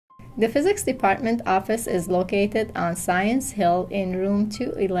The Physics Department office is located on Science Hill in room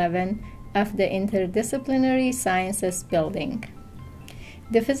 211 of the Interdisciplinary Sciences Building.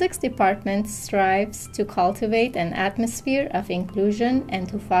 The Physics Department strives to cultivate an atmosphere of inclusion and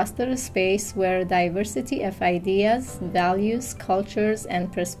to foster a space where diversity of ideas, values, cultures,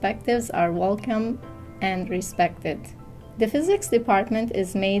 and perspectives are welcome and respected. The Physics Department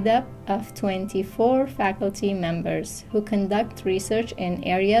is made up of 24 faculty members who conduct research in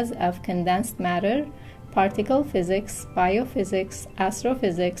areas of condensed matter, particle physics, biophysics,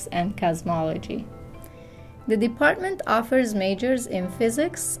 astrophysics, and cosmology. The department offers majors in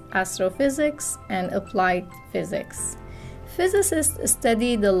physics, astrophysics, and applied physics. Physicists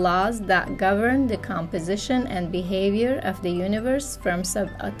study the laws that govern the composition and behavior of the universe from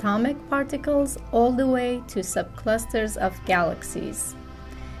subatomic particles all the way to subclusters of galaxies.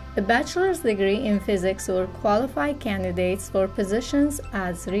 A bachelor's degree in physics will qualify candidates for positions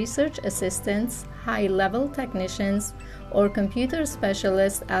as research assistants, high-level technicians, or computer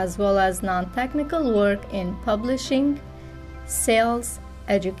specialists, as well as non-technical work in publishing, sales,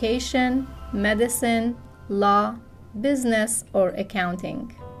 education, medicine, law, business, or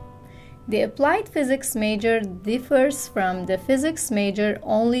accounting. The applied physics major differs from the physics major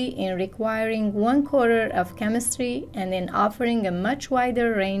only in requiring 1/4 of chemistry and in offering a much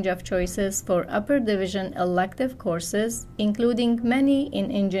wider range of choices for upper division elective courses, including many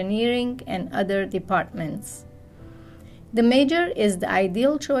in engineering and other departments. The major is the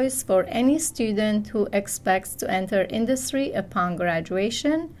ideal choice for any student who expects to enter industry upon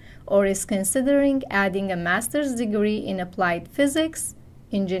graduation or is considering adding a master's degree in applied physics,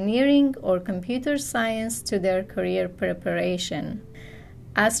 engineering, or computer science to their career preparation.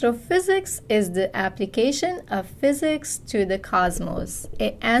 Astrophysics is the application of physics to the cosmos.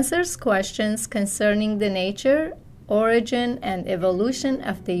 It answers questions concerning the nature, origin, and evolution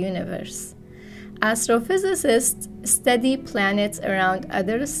of the universe. Astrophysicists study planets around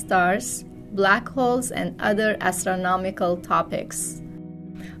other stars, black holes, and other astronomical topics.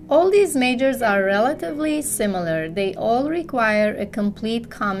 All these majors are relatively similar. They all require a complete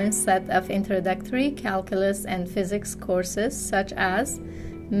common set of introductory calculus and physics courses such as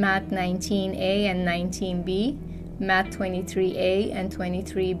Math 19A and 19B, Math 23A and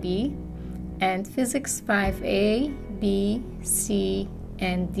 23B, and Physics 5A, B, C,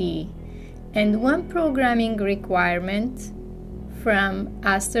 and D, and one programming requirement from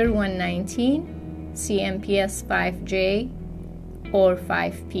Aster 119, CMPS 5J, or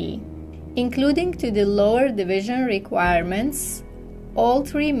 5P. Including to the lower division requirements, all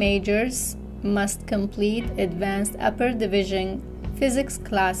three majors must complete advanced upper division physics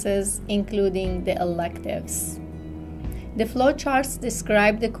classes, including the electives. The flowcharts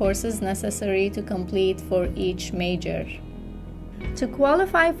describe the courses necessary to complete for each major. To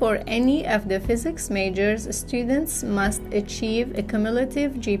qualify for any of the physics majors, students must achieve a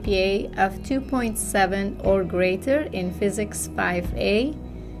cumulative GPA of 2.7 or greater in Physics 5A,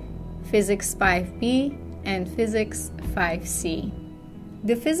 Physics 5B, and Physics 5C.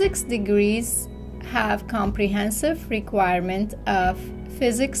 The physics degrees have comprehensive requirement of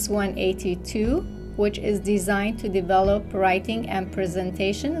Physics 182, which is designed to develop writing and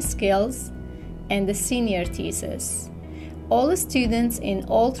presentation skills, and the senior thesis. All students in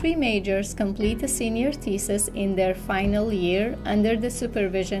all three majors complete a senior thesis in their final year under the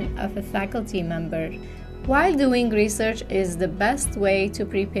supervision of a faculty member. While doing research is the best way to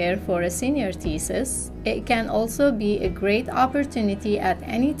prepare for a senior thesis, it can also be a great opportunity at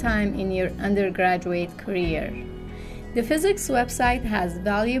any time in your undergraduate career. The physics website has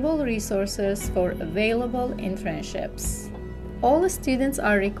valuable resources for available internships. All students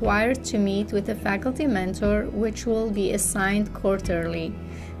are required to meet with a faculty mentor, which will be assigned quarterly.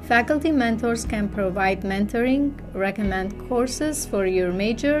 Faculty mentors can provide mentoring, recommend courses for your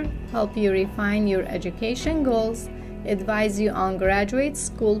major, help you refine your education goals, advise you on graduate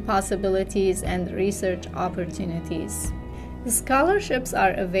school possibilities and research opportunities. The scholarships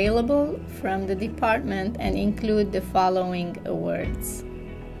are available from the department and include the following awards.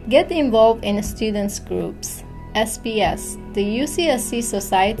 Get involved in students groups. SPS, the UCSC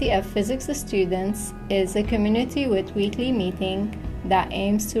Society of Physics Students, is a community with weekly meeting that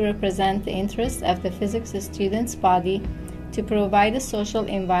aims to represent the interests of the physics students' body, to provide a social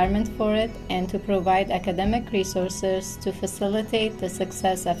environment for it, and to provide academic resources to facilitate the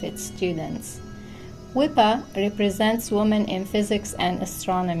success of its students. WIPA represents Women in Physics and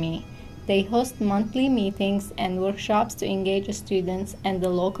Astronomy. They host monthly meetings and workshops to engage students and the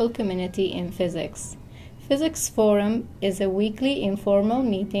local community in physics. Physics Forum is a weekly informal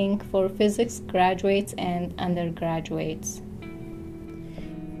meeting for physics graduates and undergraduates.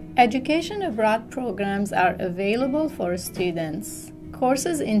 Education abroad programs are available for students.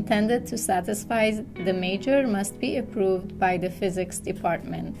 Courses intended to satisfy the major must be approved by the physics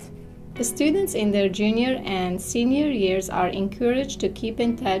department. The students in their junior and senior years are encouraged to keep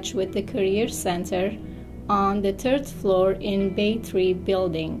in touch with the Career Center on the 3rd floor in Bay 3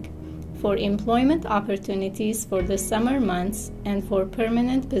 building for employment opportunities for the summer months and for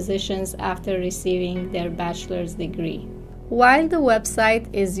permanent positions after receiving their bachelor's degree. While the website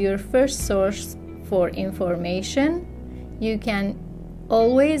is your first source for information, you can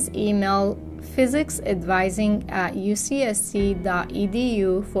always email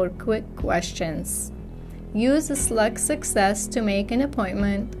physicsadvising@ucsc.edu for quick questions. Use Select Success to make an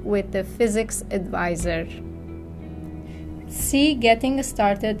appointment with the physics advisor. See Getting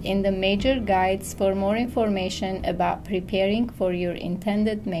Started in the Major Guides for more information about preparing for your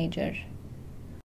intended major.